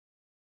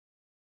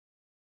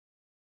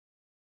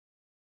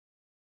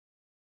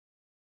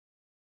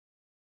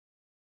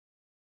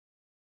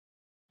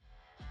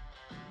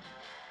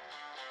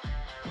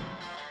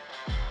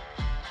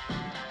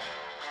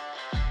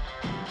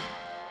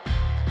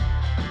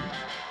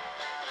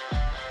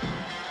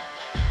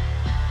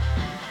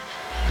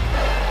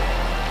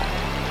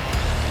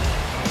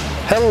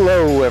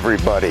Hello,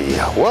 everybody.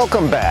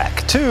 Welcome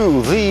back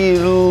to the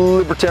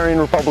Libertarian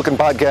Republican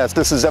podcast.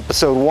 This is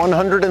episode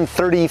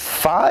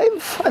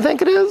 135, I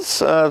think it is.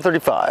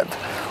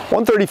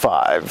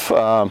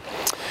 135.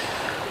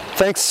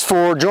 Thanks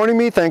for joining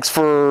me. Thanks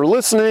for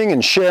listening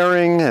and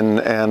sharing.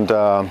 And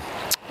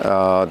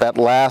that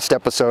last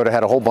episode, I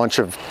had a whole bunch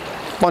of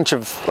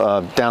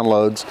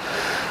downloads.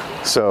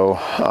 So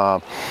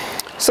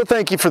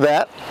thank you for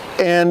that.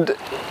 And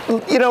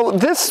you know,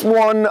 this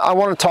one I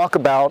want to talk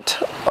about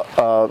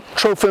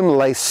Trofim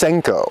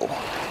Lysenko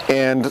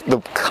and the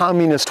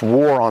communist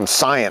war on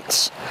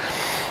science,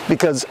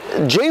 because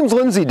James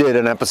Lindsay did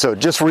an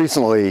episode just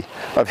recently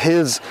of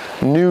his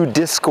New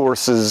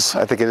Discourses,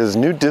 I think it is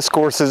New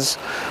Discourses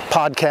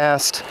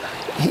podcast.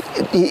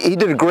 He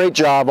did a great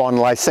job on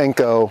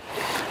Lysenko,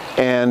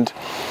 and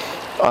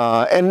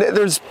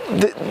there's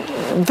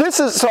this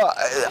is so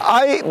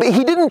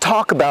he didn't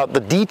talk about the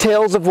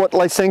details of what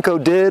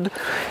Lysenko did,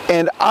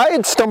 and I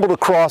had stumbled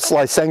across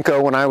Lysenko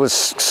when I was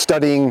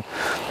studying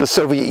the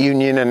Soviet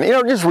Union and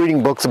just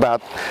reading books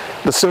about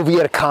the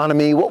Soviet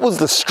economy. What was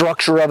the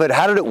structure of it?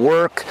 How did it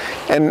work?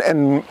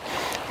 And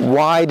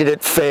why did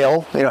it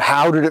fail?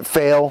 How did it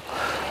fail?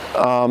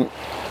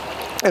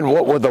 And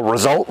what were the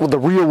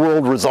real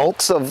world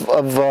results of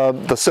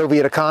the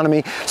Soviet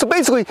economy? So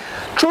basically,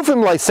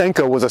 Trofim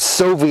Lysenko was a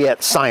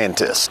Soviet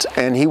scientist,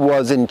 and he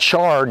was in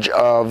charge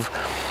of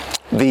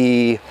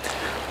the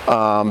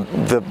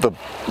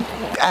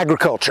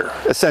agriculture,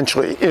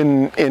 essentially,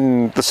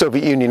 in the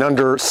Soviet Union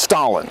under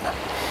Stalin.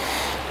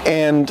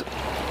 And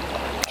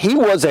he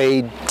was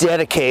a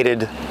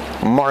dedicated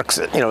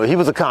Marxist. He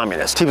was a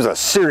communist. He was a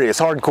serious,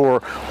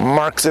 hardcore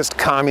Marxist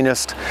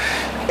communist,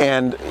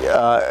 and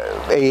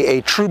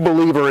a true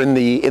believer in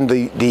the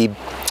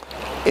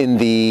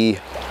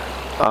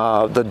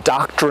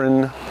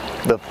doctrine,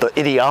 the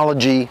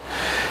ideology,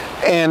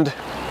 and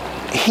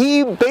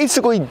he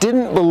basically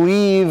didn't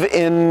believe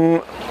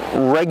in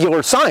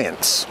regular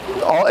science,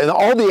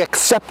 all the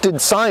accepted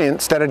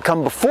science that had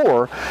come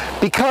before,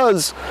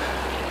 because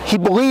he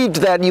believed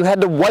that you had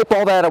to wipe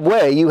all that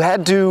away. You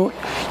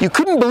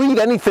couldn't believe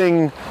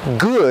anything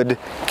good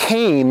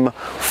came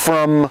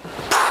from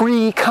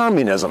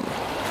pre-communism.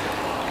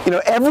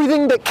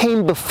 Everything that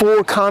came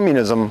before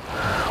communism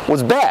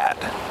was bad.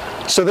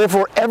 So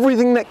therefore,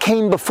 everything that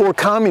came before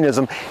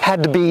communism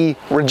had to be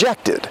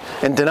rejected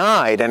and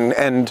denied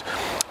and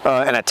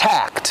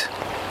attacked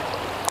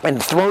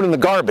and thrown in the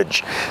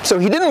garbage. So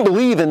he didn't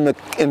believe in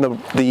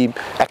the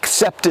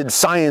accepted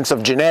science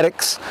of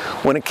genetics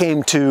when it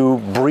came to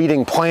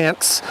breeding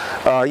plants,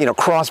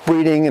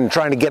 crossbreeding and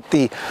trying to get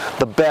the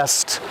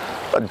best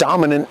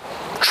dominant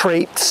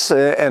traits,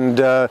 and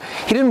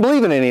he didn't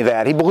believe in any of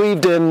that. He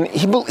believed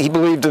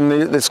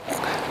in this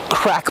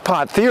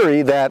crackpot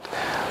theory that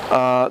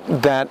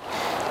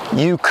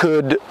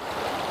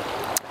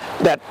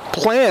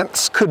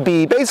plants could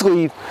be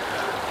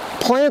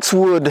plants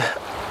would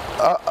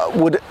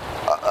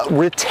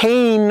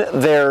retain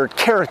their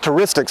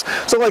characteristics.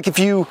 So like if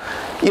you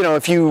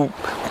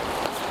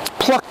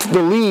plucked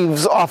the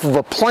leaves off of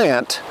a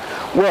plant,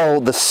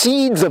 well, the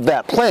seeds of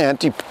that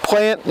plant, you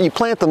plant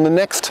them,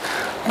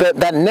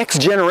 that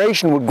next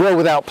generation would grow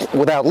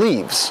without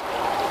leaves.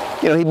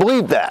 He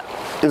believed that.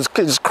 It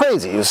was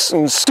crazy. It was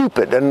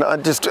stupid and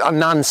just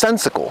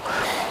nonsensical.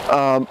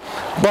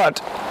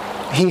 But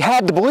he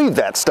had to believe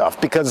that stuff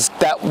because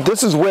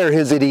this is where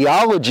his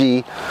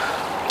ideology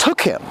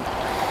took him.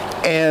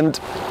 And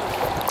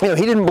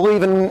he didn't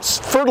believe in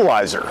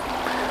fertilizer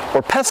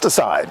or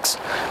pesticides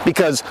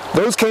because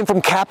those came from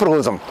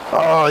capitalism.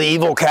 Oh, the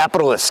evil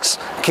capitalists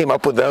came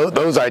up with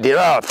those ideas.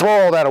 Oh, throw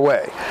all that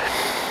away.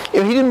 He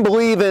didn't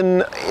believe in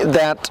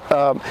that.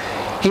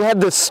 He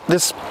had this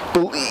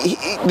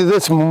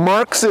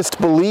Marxist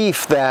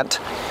belief that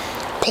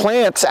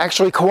plants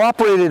actually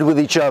cooperated with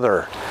each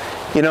other.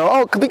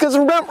 Because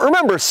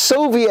remember,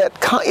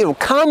 Soviet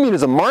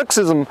communism,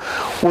 Marxism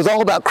was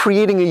all about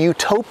creating a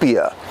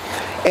utopia.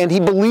 And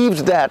he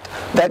believed that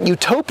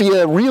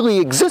utopia really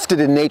existed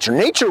in nature.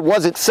 Nature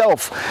was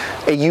itself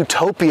a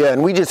utopia,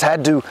 and we just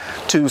had to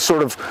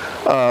sort of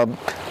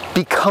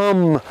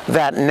become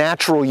that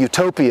natural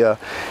utopia.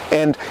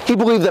 And he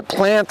believed that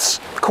plants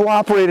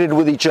cooperated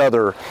with each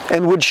other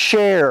and would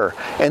share,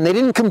 and they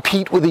didn't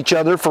compete with each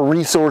other for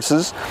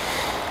resources.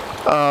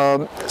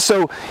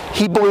 So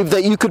he believed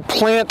that you could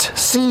plant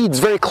seeds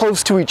very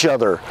close to each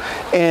other,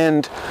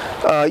 and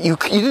you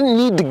didn't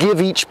need to give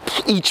each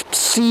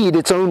seed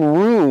its own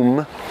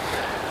room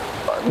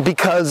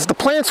because the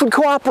plants would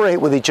cooperate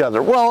with each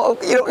other. Well,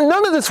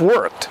 none of this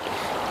worked,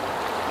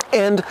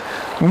 and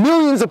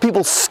millions of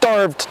people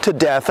starved to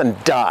death and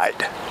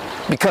died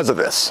because of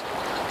this,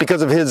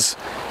 because of his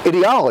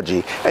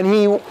ideology. And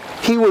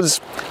he was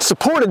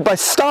supported by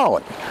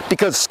Stalin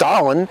because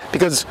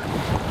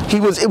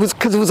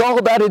it was all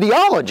about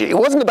ideology. It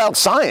wasn't about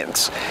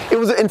science. It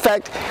was, in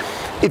fact,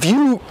 if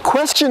you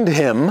questioned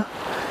him,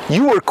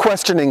 you were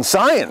questioning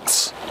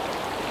science.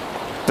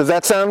 Does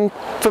that sound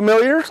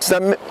familiar? Does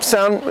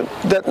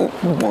that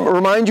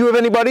remind you of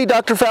anybody,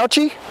 Dr.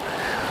 Fauci?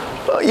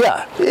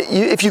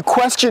 If you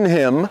question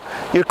him,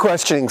 you're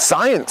questioning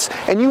science,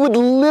 and you would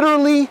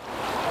literally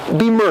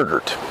be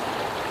murdered.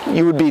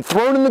 You would be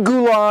thrown in the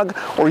gulag,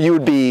 or you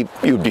would be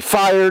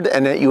fired,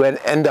 and you would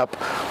end up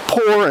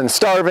poor and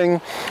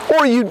starving,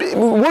 or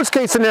worst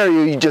case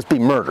scenario, you'd just be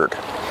murdered,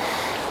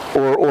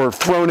 or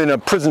thrown in a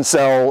prison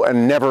cell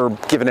and never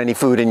given any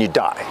food, and you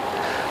die.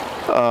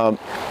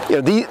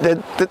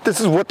 This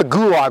is what the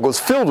gulag was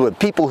filled with: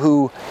 people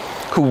who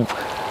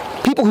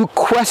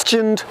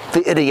questioned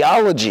the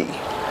ideology,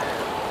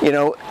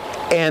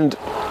 and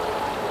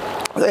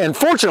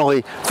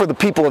fortunately for the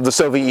people of the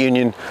Soviet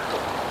Union,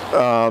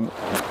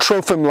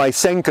 Trofim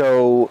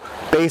Lysenko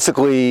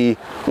basically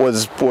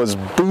was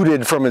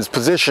booted from his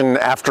position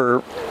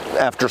after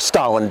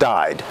Stalin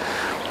died,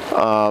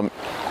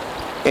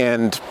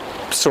 and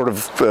sort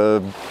of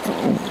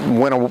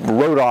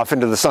rode off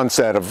into the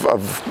sunset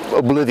of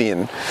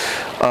oblivion.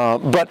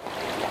 But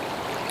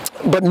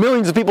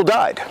millions of people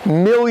died.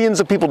 Millions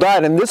of people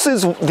died, and this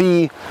is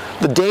the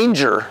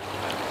danger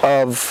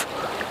of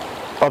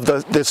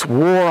this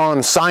war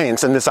on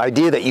science and this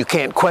idea that you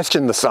can't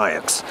question the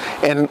science.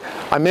 And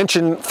I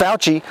mentioned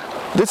Fauci.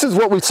 This is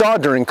what we saw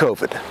during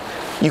COVID.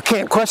 You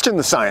can't question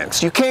the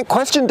science. You can't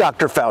question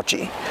Dr.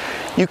 Fauci.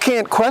 You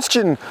can't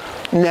question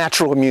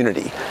natural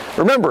immunity.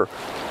 Remember,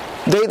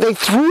 they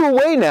threw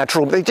away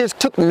they just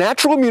took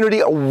natural immunity,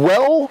 a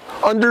well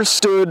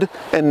understood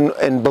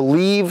and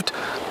believed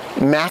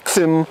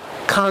maxim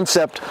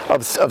concept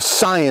of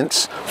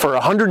science for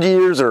 100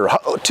 years or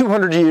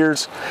 200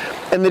 years,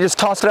 and they just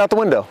tossed it out the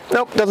window.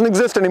 Nope, doesn't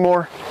exist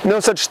anymore.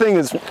 No such thing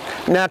as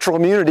natural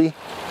immunity.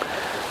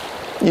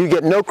 You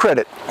get no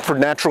credit for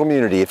natural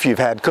immunity if you've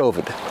had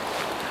COVID.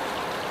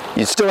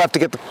 You still have to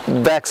get the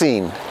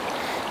vaccine.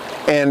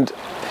 And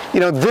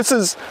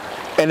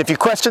and if you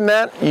question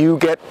that, you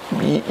get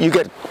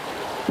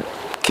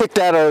kicked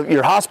out of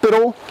your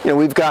hospital.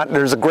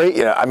 There's great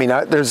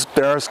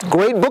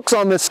books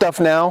on this stuff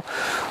now.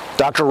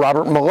 Dr.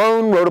 Robert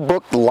Malone wrote a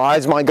book, The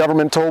Lies My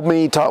Government Told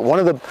Me. One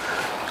of the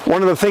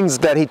things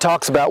that he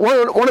talks about,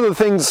 one of the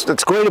things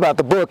that's great about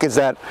the book is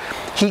that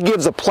he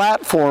gives a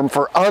platform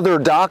for other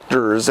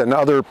doctors and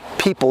other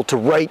people to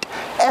write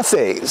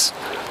essays.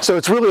 So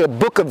it's really a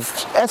book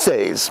of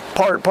essays,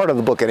 part of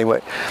the book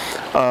anyway.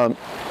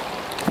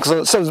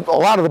 So a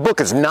lot of the book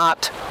is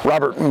not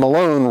Robert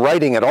Malone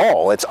writing at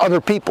all. It's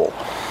other people.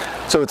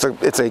 So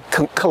it's a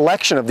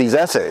collection of these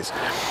essays.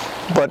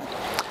 But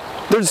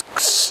there's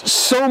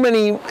so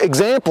many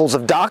examples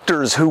of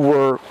doctors who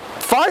were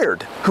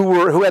fired,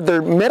 who had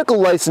their medical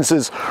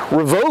licenses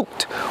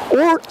revoked,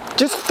 or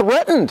just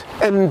threatened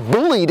and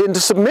bullied into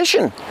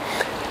submission.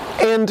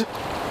 And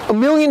a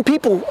million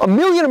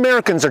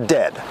Americans are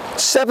dead.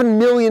 7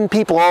 million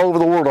people all over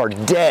the world are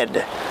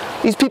dead.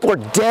 These people are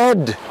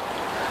dead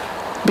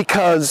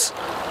because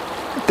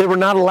they were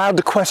not allowed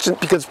to question,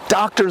 because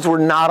doctors were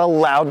not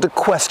allowed to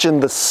question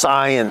the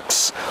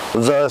science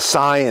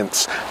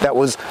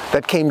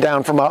that came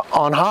down from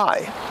on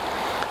high.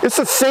 It's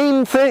the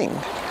same thing.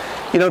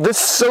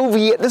 This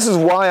is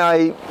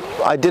why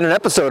I did an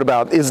episode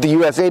about, is the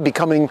USA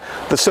becoming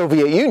the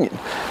Soviet Union?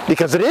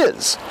 Because it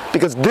is.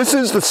 Because this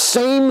is the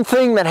same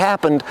thing that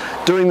happened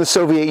during the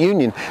Soviet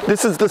Union.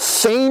 This is the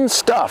same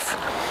stuff.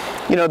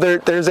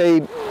 There's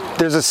a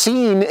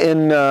scene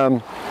in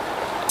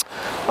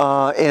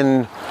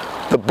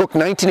the book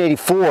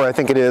 1984, I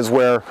think it is,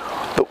 where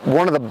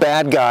one of the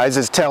bad guys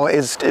is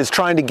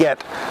trying to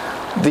get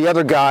the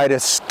other guy to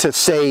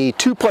say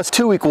 2 +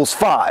 2 =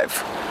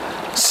 5.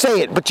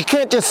 Say it, but you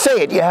can't just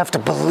say it. You have to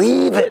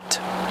believe it.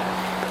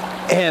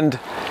 And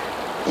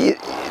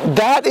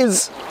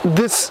that's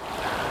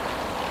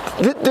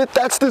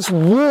this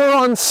war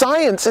on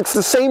science. It's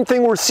the same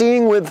thing we're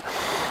seeing with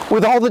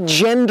all the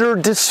gender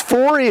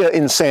dysphoria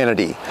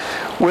insanity,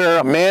 where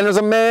a man is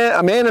a man,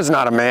 a man is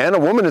not a man, a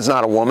woman is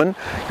not a woman.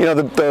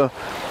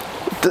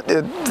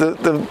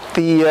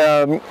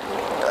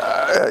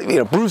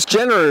 Bruce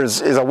Jenner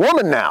is a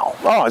woman now.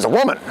 Oh, he's a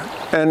woman,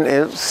 and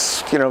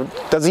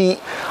does he?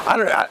 I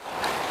don't know.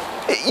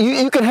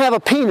 You can have a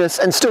penis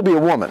and still be a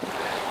woman.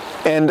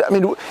 And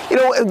and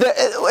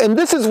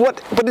this is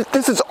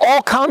this is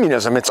all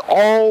communism. It's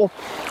all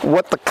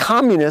what the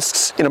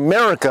communists in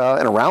America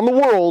and around the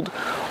world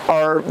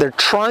they're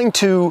trying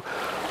to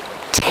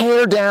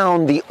tear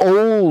down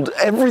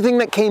everything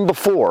that came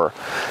before.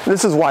 And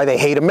this is why they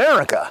hate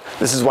America.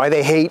 This is why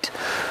they hate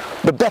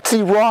the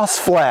Betsy Ross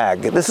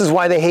flag. This is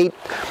why they hate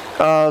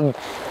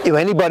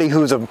anybody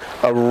who's a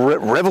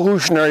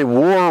Revolutionary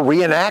War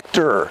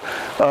reenactor.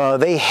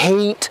 They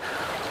hate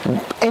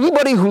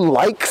anybody who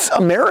likes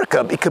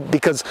America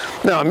because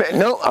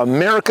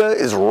America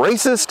is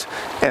racist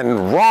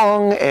and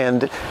wrong,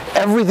 and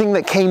everything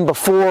that came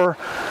before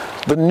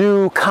the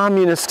new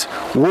communist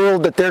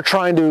world that they're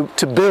trying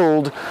to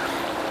build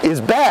is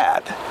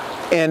bad.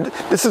 And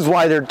this is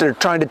why they're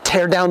trying to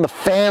tear down the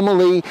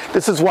family.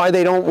 This is why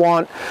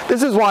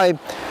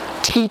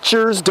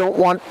Teachers don't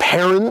want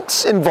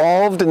parents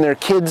involved in their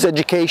kids'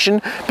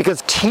 education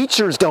because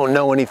teachers don't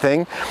know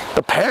anything.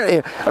 The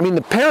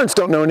parents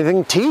don't know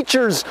anything.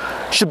 Teachers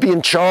should be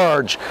in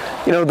charge.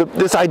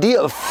 This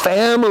idea of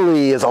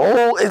family is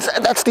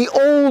that's the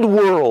old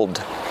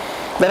world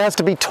that has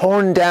to be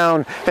torn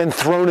down and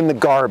thrown in the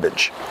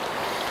garbage.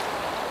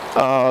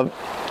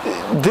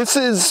 This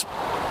is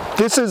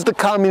the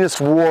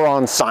communist war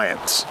on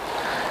science,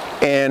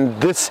 and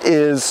this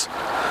is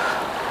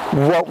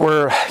what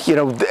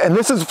and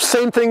this is the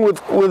same thing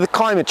with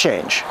climate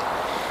change.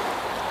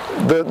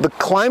 The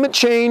climate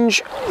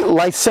change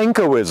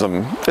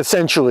Lysenkoism,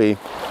 essentially,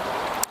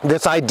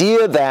 this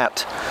idea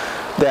that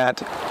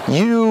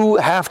you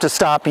have to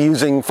stop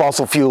using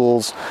fossil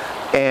fuels,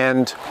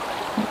 and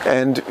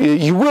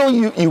you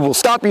will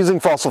stop using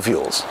fossil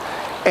fuels,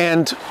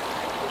 and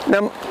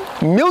now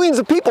millions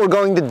of people are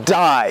going to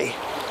die.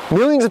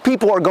 Millions of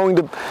people are going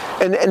to,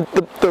 and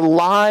the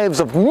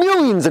lives of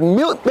millions and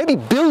maybe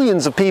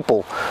billions of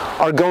people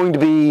are going to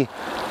be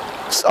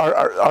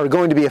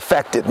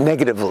affected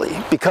negatively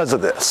because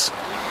of this.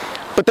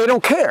 But they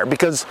don't care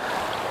because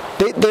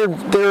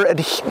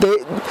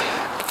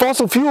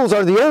fossil fuels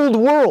are the old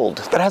world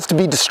that has to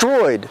be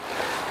destroyed.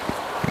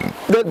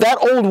 That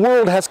old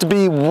world has to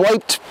be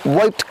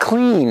wiped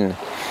clean,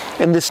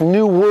 and this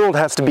new world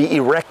has to be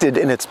erected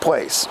in its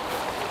place.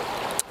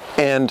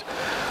 And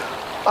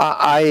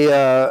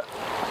the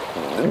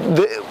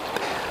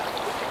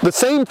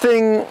same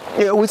thing,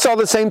 we saw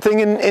the same thing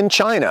in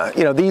China.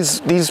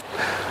 These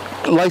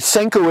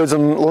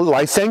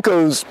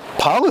Lysenko's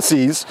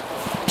policies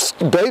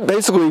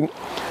basically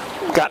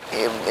got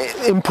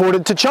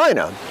imported to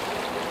China.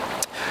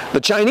 The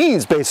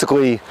Chinese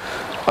basically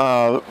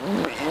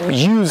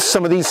used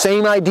some of these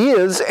same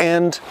ideas,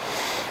 and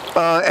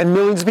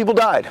millions of people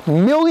died.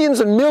 Millions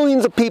and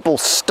millions of people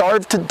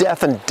starved to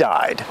death and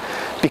died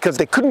because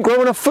they couldn't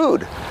grow enough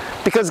food,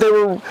 because they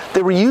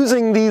were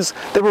using these,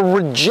 they were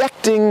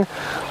rejecting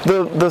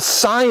the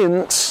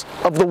science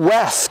of the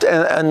West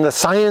and the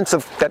science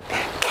that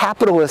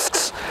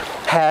capitalists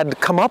had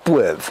come up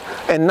with,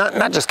 and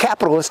not just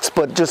capitalists,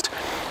 but just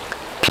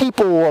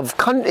people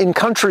in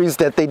countries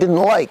that they didn't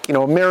like,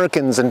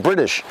 Americans and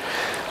British.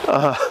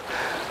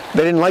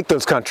 They didn't like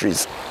those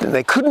countries.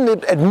 They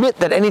couldn't admit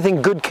that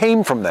anything good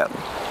came from them.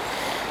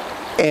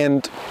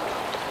 And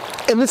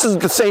this is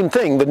the same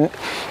thing.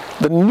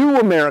 The new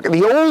America,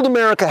 the old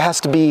America has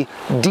to be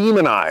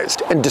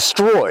demonized and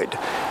destroyed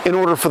in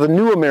order for the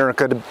new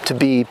America to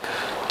be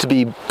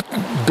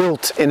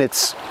built in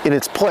its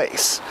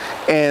place.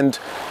 And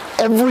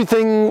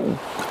everything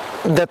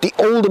that the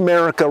old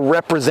America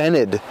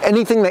represented,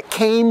 anything that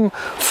came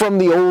from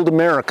the old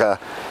America,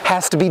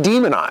 has to be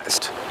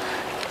demonized.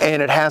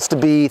 And it has to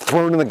be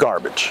thrown in the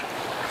garbage.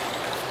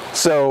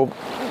 So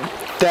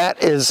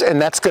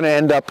that's going to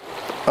end up,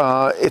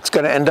 it's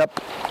going to end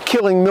up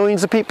killing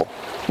millions of people.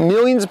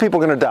 Millions of people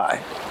are going to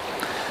die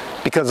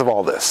because of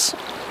all this.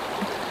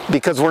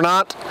 Because the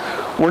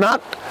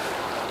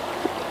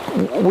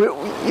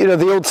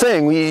old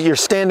saying, you're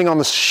standing on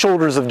the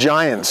shoulders of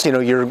giants.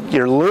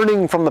 You're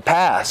learning from the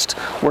past.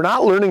 We're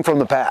not learning from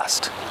the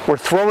past. We're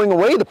throwing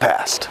away the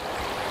past.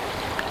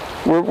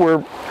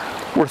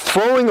 We're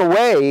throwing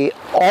away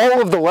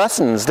all of the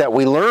lessons that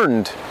we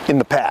learned in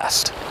the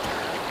past,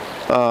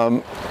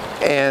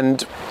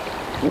 and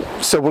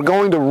so we're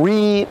going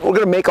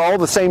to make all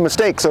the same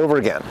mistakes over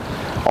again.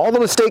 All the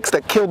mistakes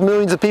that killed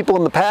millions of people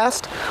in the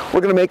past,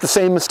 we're going to make the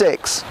same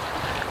mistakes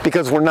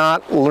because we're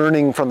not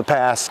learning from the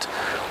past.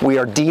 We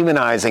are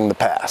demonizing the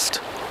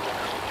past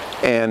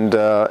and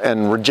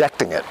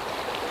rejecting it.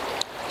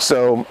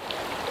 So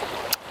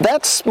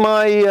those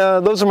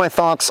are my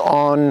thoughts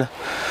on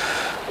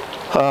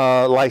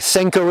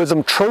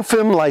Lysenkoism,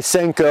 Trofim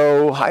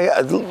Lysenko.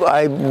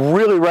 I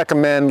really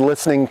recommend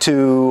listening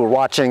to or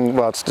watching,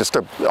 well, it's just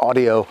an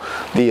audio,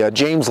 the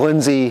James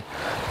Lindsay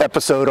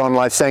episode on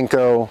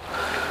Lysenko,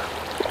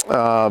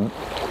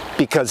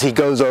 because he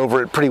goes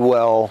over it pretty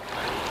well.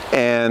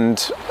 And,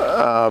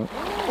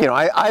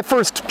 I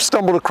first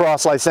stumbled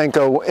across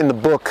Lysenko in the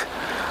book,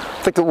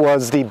 I think it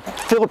was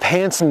Philip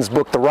Hansen's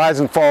book, The Rise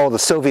and Fall of the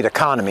Soviet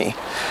Economy,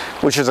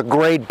 which is a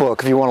great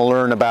book if you want to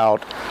learn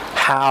about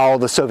how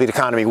the Soviet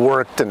economy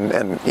worked and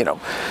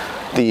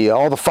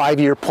all the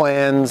 5-year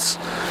plans.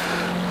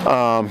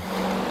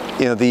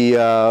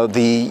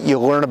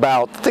 You'll learn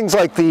about things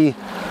like the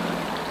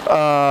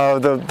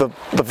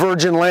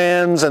Virgin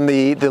Lands and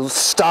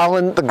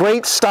the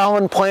Great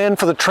Stalin Plan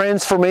for the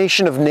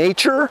Transformation of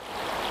Nature.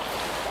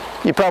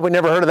 You probably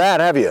never heard of that,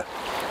 have you?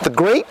 The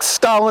Great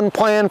Stalin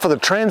Plan for the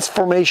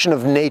Transformation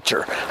of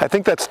Nature. I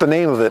think that's the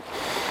name of it.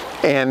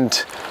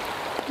 And,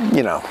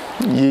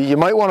 you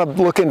might want to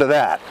look into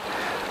that.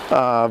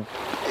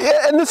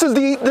 And this is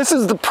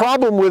the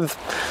problem with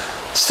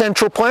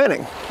central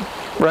planning,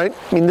 right?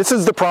 I mean, this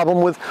is the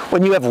problem with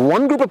when you have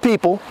one group of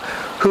people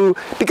who,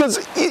 because,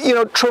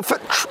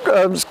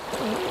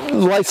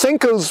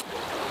 Lysenko's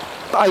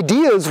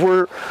ideas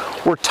were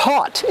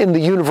taught in the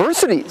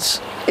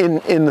universities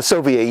in the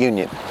Soviet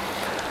Union.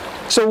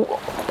 So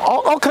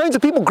all kinds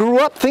of people grew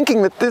up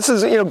thinking that this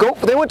is,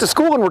 they went to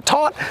school and were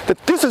taught that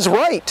this is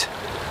right.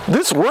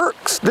 This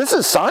works. This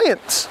is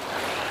science.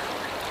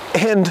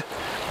 And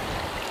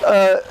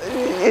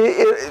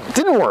it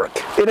didn't work.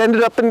 It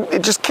ended up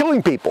in just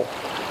killing people.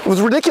 It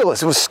was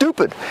ridiculous. It was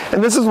stupid.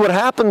 And this is what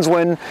happens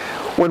when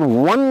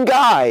one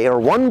guy or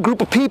one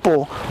group of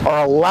people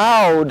are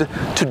allowed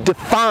to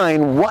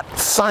define what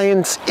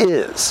science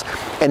is,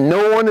 and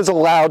no one is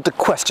allowed to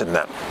question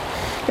them.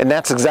 And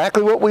that's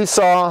exactly what we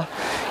saw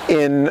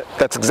in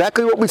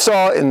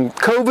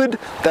COVID.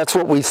 That's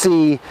what we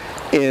see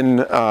in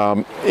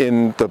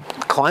the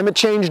climate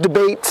change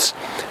debates.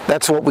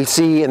 That's what we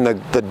see in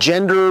the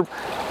gender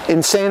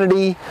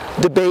insanity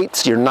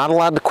debates. You're not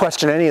allowed to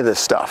question any of this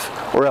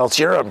stuff, or else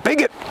you're a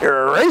bigot,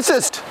 you're a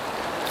racist.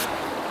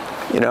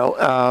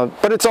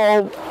 But it's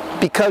all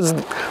because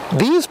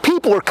these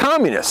people are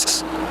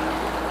communists.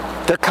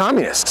 They're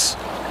communists,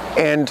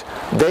 and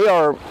they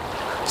are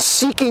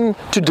seeking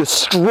to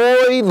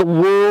destroy the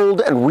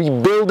world and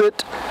rebuild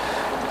it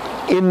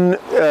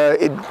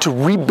to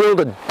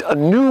rebuild a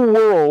new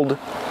world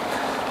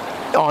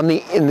on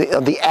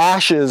the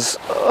ashes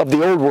of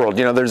the old world.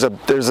 There's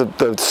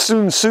the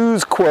Sun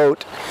Tzu's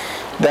quote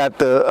that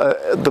the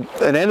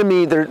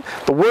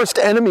worst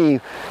enemy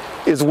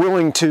is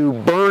willing to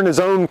burn his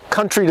own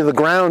country to the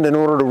ground in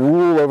order to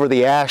rule over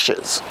the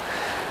ashes.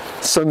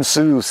 Sun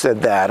Tzu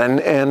said that,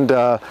 and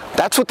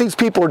that's what these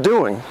people are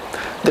doing.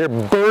 They're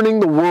burning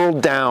the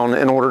world down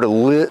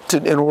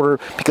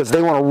because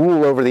they want to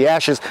rule over the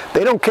ashes.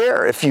 They don't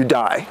care if you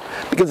die,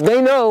 because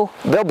they know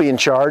they'll be in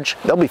charge.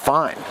 They'll be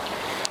fine.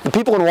 The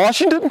people in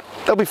Washington,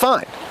 they'll be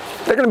fine.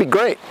 They're going to be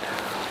great.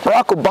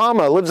 Barack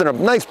Obama lives in a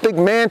nice big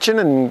mansion,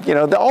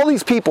 and all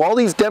these people, all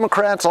these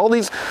Democrats, all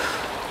these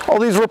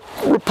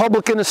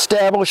Republican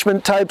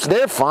establishment types,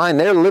 they're fine.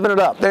 They're living it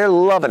up. They're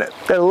loving it.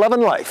 They're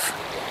loving life.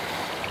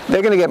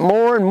 They're going to get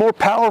more and more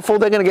powerful.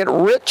 They're going to get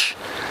rich.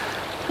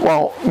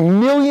 Well,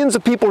 millions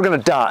of people are going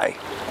to die.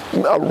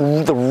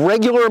 The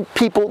regular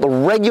people, the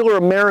regular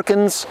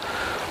Americans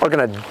are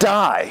going to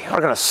die,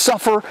 are going to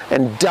suffer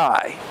and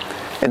die.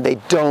 And they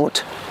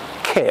don't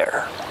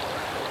care,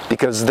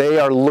 because they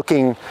are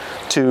looking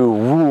to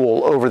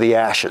rule over the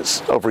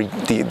ashes, over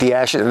the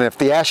ashes. And if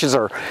the ashes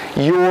are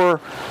your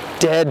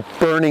dead,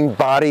 burning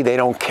body, they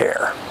don't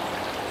care.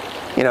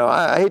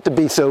 I hate to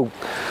be so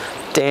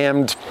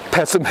damned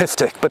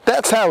pessimistic, but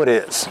that's how it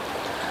is.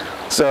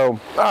 So,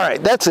 all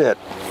right, that's it.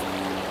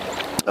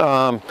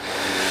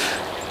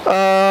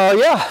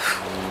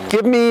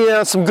 Give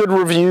me some good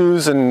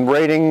reviews and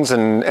ratings,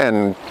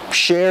 and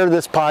share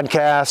this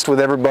podcast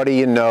with everybody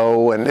you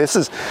know. And this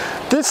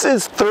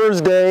is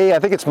Thursday. I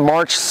think it's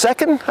March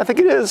 2nd. I think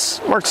it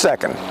is March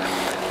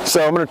 2nd.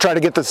 So I'm going to try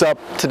to get this up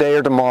today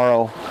or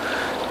tomorrow.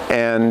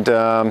 And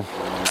all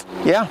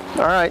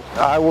right.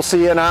 I will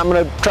see you. And I'm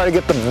going to try to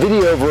get the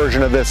video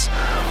version of this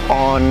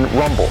on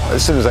Rumble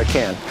as soon as I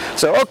can.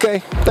 So, okay.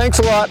 Thanks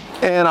a lot.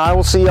 And I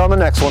will see you on the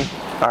next one.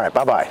 All right.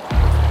 Bye-bye.